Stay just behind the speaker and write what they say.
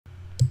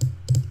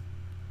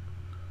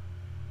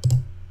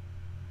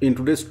In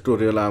today's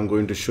tutorial, I'm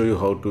going to show you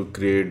how to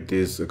create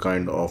this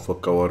kind of a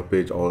cover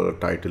page or a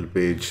title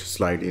page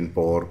slide in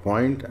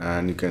PowerPoint.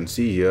 And you can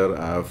see here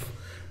I've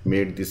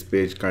made this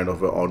page kind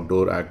of a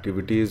outdoor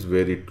activities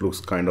where it looks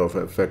kind of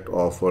effect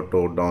of a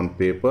tore down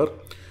paper,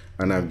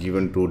 and I've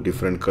given two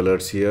different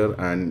colors here,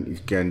 and you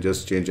can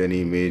just change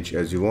any image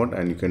as you want,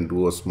 and you can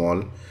do a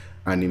small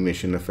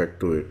animation effect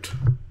to it.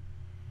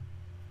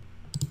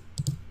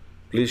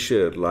 Please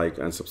share, like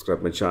and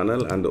subscribe my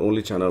channel, and the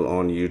only channel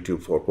on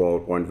YouTube for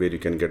PowerPoint where you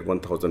can get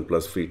 1000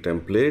 plus free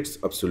templates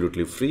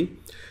absolutely free.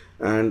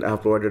 And I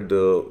have provided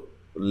the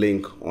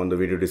link on the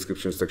video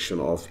description section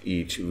of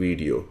each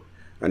video,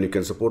 and you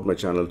can support my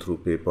channel through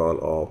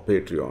PayPal or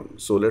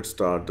Patreon. So let's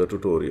start the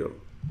tutorial.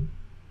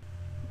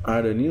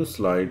 Add a new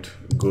slide,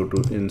 go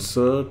to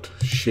insert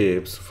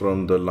shapes.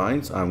 From the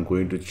lines I'm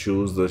going to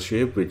choose the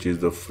shape which is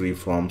the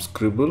freeform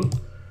scribble.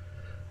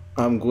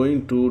 I'm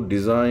going to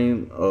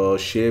design a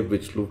shape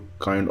which look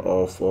kind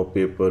of a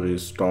paper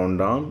is torn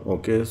down.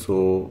 Okay,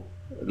 so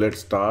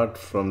let's start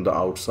from the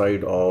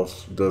outside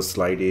of the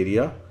slide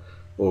area.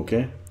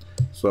 Okay,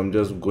 so I'm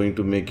just going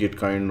to make it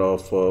kind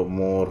of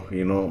more,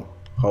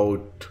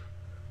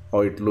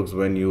 how it looks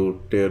when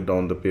you tear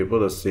down the paper.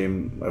 The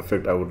same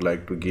effect I would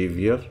like to give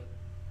here.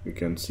 You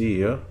can see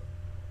here,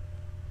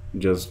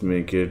 just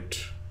make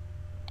it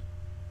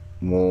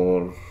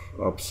more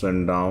ups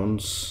and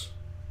downs.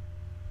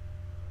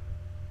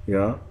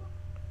 Yeah,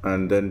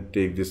 and then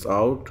take this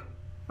out,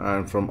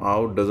 and from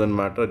out doesn't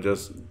matter,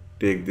 just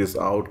take this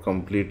out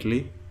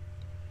completely.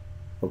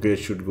 Okay, it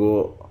should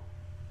go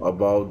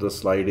above the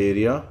slide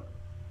area,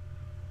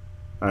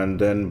 and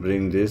then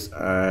bring this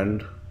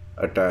and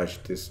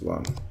attach this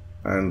one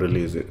and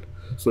release it.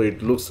 So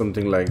it looks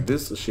something like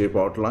this. Shape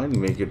outline,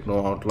 make it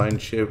no outline.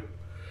 Shape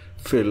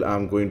fill,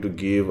 I'm going to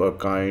give a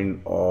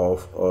kind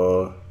of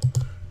a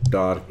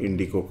dark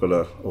indigo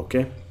color.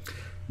 Okay,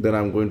 then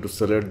I'm going to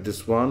select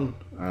this one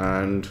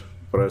and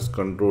press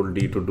Ctrl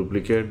D to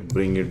duplicate,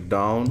 bring it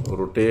down,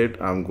 rotate.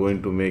 I'm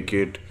going to make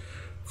it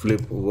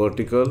flip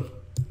vertical,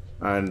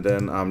 and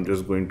then I'm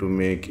just going to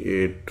make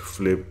it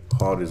flip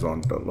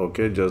horizontal.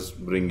 Okay,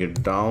 just bring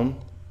it down.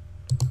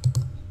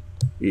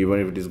 Even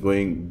if it is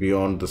going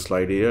beyond the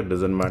slide area,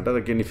 doesn't matter.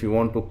 Again, if you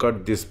want to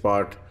cut this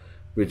part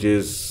which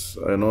is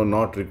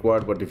not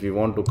required, but if you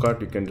want to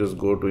cut, you can just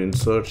go to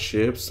insert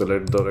shape,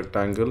 select the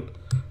rectangle,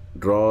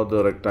 draw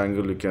the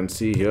rectangle. You can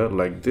see here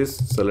like this.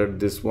 Select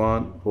this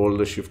one, hold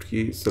the shift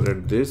key,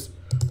 select this,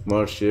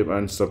 merge shape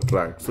and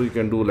subtract. So you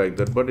can do like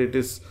that, but it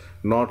is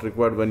not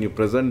required when you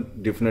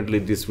present. Definitely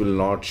this will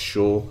not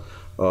show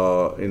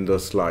in the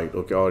slide,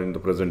 okay, or in the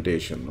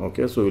presentation.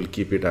 Okay, so we'll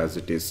keep it as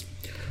it is.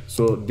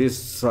 So this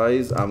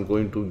size I'm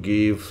going to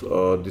give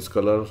this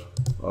color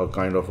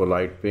kind of a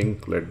light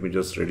pink. Let me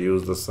just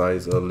reduce the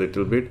size a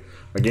little bit.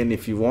 Again,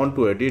 if you want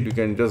to edit, you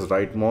can just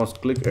right mouse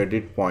click,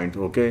 edit point.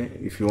 Okay,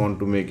 if you want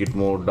to make it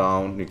more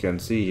down, you can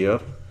see here,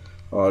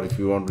 or if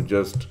you want to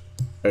just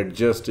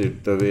adjust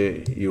it the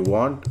way you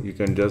want, you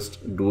can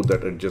just do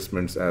that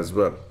adjustments as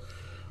well.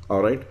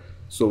 All right,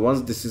 so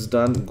once this is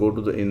done, go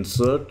to the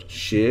insert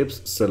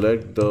shapes,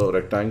 select the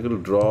rectangle,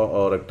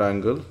 draw a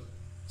rectangle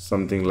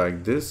something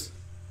like this.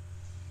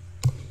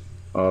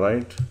 All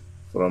right,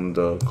 from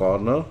the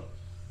corner,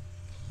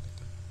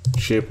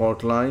 shape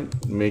outline,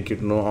 make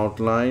it no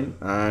outline,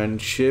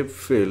 and shape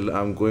fill,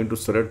 I'm going to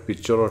select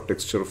picture or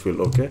texture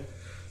fill. Okay,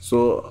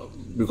 so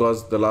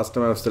because the last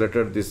time I've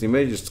selected this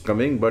image, it's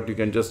coming, but you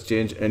can just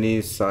change any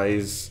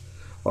size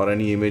or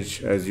any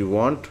image as you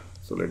want.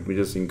 So let me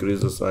just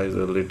increase the size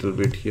a little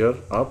bit here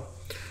up,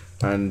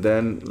 and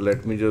then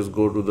let me just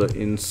go to the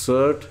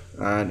insert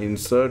and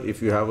insert.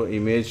 If you have an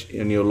image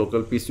in your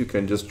local PC, you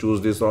can just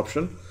choose this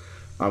option.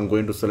 I'm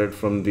going to select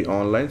from the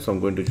online, so I'm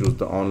going to choose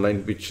the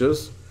online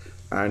pictures,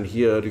 and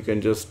here you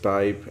can just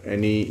type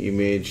any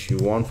image you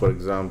want. For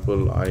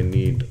example, I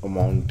need a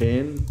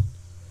mountain.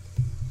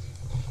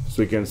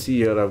 So you can see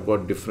here I've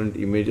got different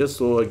images.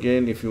 So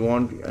again, if you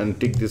want,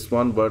 untick this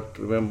one, but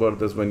remember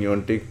this, when you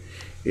untick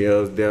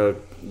here,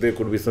 there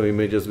could be some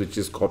images which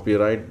is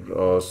copyright,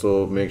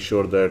 so make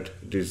sure that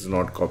this is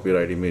not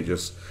copyright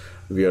images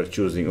we are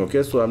choosing.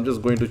 Okay, so I'm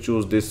just going to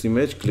choose this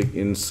image, click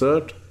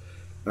insert,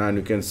 and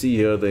you can see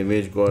here the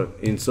image got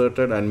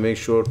inserted, and make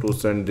sure to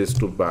send this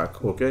to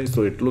back. Okay,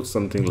 so it looks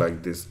something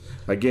like this.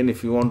 Again,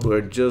 if you want to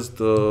adjust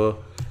the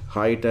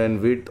height and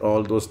width,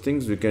 all those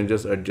things, you can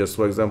just adjust.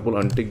 For example,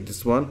 untick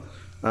this one,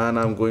 and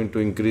I'm going to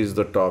increase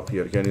the top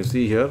here. Can you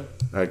see here?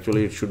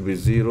 Actually it should be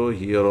 0,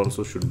 here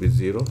also should be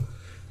 0.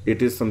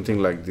 It is something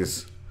like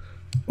this.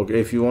 Okay,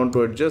 if you want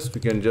to adjust,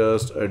 you can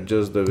just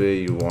adjust the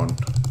way you want.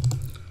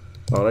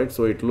 All right,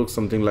 so it looks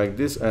something like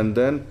this, and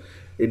then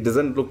it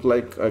doesn't look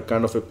like a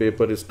kind of a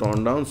paper is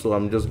torn down. So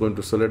I'm just going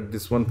to select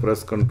this one,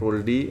 press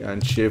Ctrl D,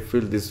 and shape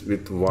fill this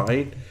with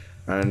white,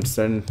 and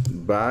send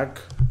back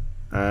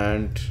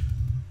and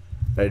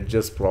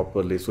adjust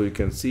properly. So you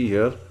can see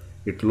here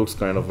it looks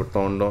kind of a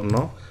torn down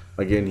now.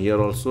 Again, here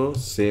also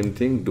same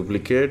thing,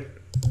 duplicate,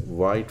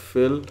 white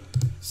fill,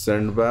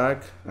 send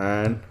back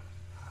and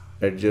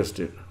adjust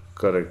it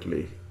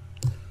correctly.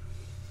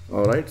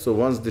 Alright, so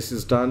once this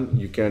is done,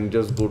 you can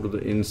just go to the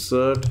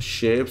insert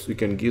shapes. You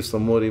can give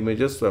some more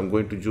images. So I'm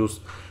going to choose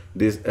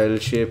this L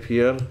shape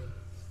here.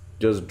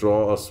 Just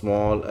draw a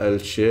small L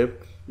shape.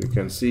 You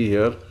can see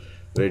here,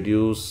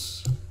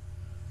 reduce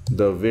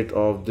the width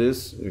of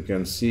this. You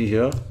can see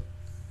here,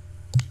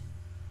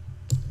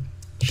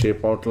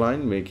 shape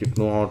outline, make it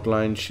no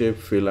outline shape.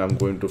 Fill, I'm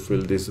going to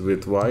fill this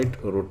with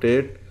white.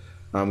 Rotate,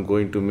 I'm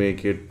going to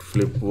make it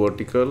flip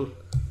vertical.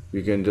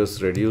 You can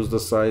just reduce the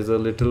size a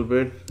little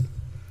bit,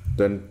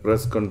 then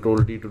press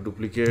Ctrl D to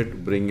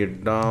duplicate, bring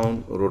it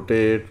down,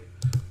 rotate.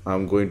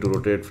 I'm going to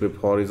rotate, flip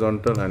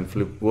horizontal and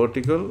flip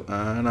vertical,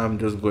 and I'm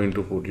just going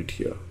to put it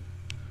here.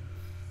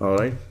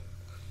 Alright,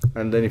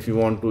 and then if you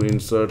want to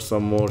insert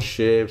some more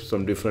shapes,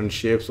 some different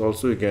shapes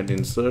also, you can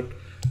insert.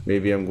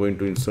 Maybe I'm going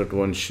to insert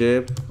one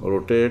shape,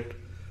 rotate.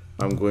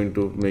 I'm going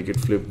to make it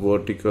flip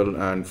vertical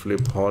and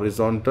flip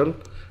horizontal,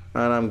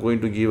 and I'm going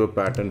to give a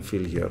pattern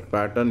fill here.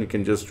 Pattern, you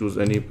can just choose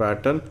any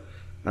pattern,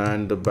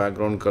 and the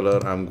background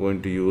color I'm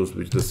going to use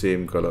with the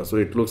same color, so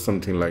it looks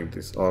something like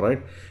this.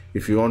 Alright,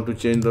 if you want to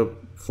change the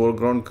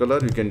foreground color,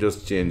 you can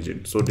just change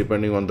it. So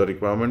depending on the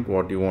requirement,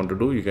 what you want to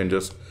do, you can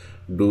just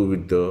do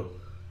with the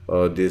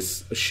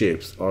these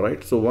shapes.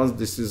 Alright, so once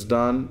this is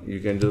done,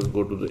 you can just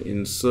go to the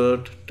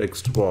insert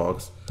text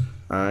box,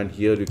 and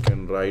here you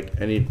can write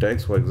any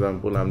text. For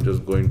example, I'm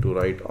just going to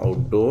write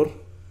outdoor,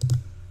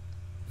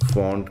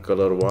 font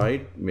color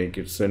white, make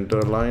it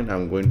center line.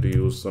 I'm going to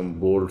use some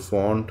bold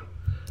font,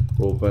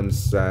 Open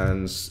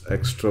Sans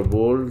extra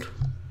bold,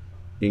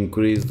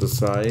 increase the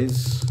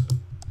size,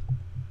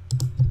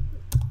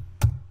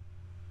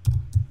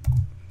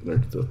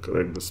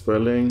 correct the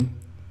spelling,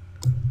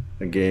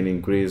 again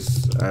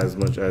increase as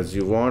much as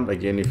you want.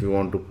 Again, if you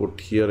want to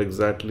put here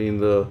exactly in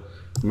the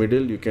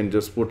middle, you can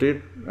just put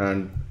it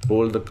and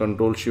hold the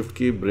Ctrl Shift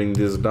key, bring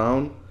this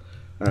down,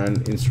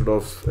 and instead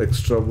of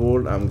extra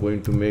bold, I'm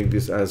going to make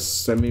this as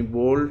semi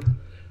bold,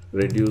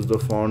 reduce the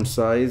font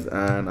size,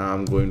 and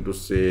I'm going to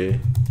say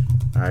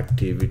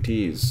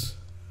activities.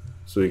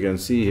 So you can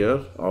see here,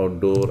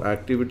 outdoor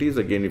activities.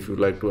 Again, if you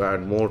like to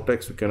add more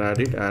text, you can add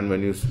it, and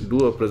when you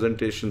do a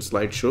presentation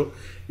slideshow,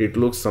 it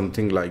looks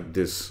something like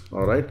this.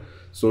 All right,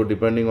 so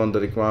depending on the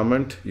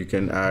requirement, you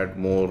can add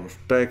more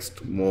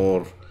text,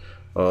 more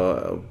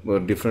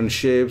different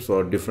shapes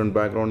or different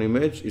background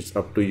image. It's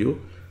up to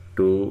you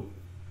to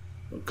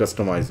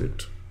customize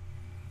it.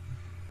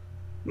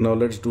 Now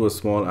let's do a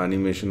small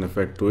animation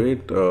effect to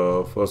it.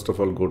 First of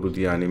all, go to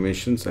the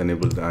animations,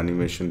 enable the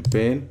animation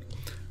pane,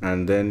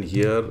 and then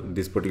here,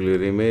 this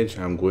particular image,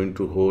 I'm going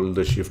to hold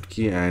the Shift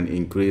key and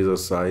increase the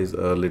size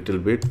a little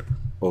bit,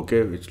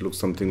 okay, which looks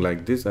something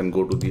like this, and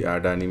go to the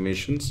add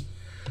animations,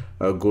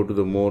 go to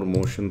the more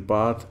motion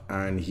path,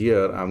 and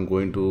here I'm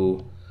going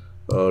to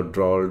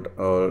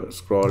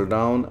scroll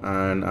down,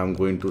 and I'm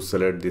going to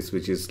select this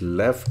which is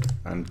left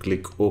and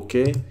click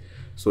OK.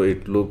 So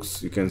it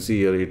looks, you can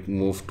see here, it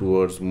moved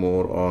towards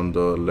more on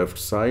the left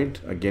side.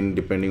 Again,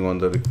 depending on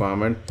the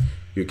requirement,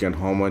 you can,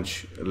 how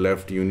much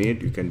left you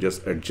need, you can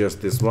just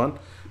adjust this one,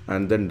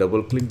 and then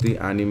double click the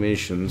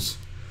animations,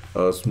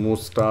 smooth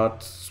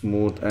start,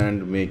 smooth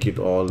end, make it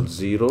all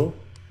 0.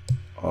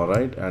 All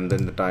right, and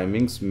then the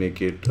timings,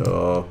 make it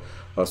a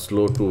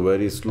slow to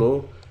very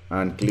slow,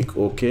 and click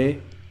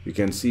OK. You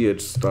can see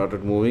it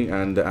started moving,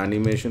 and the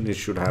animation, it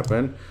should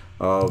happen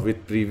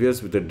with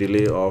a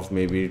delay of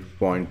maybe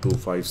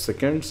 0.25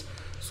 seconds.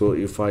 So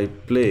if I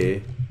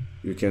play,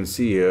 you can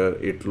see here,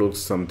 it looks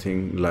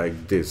something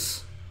like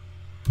this.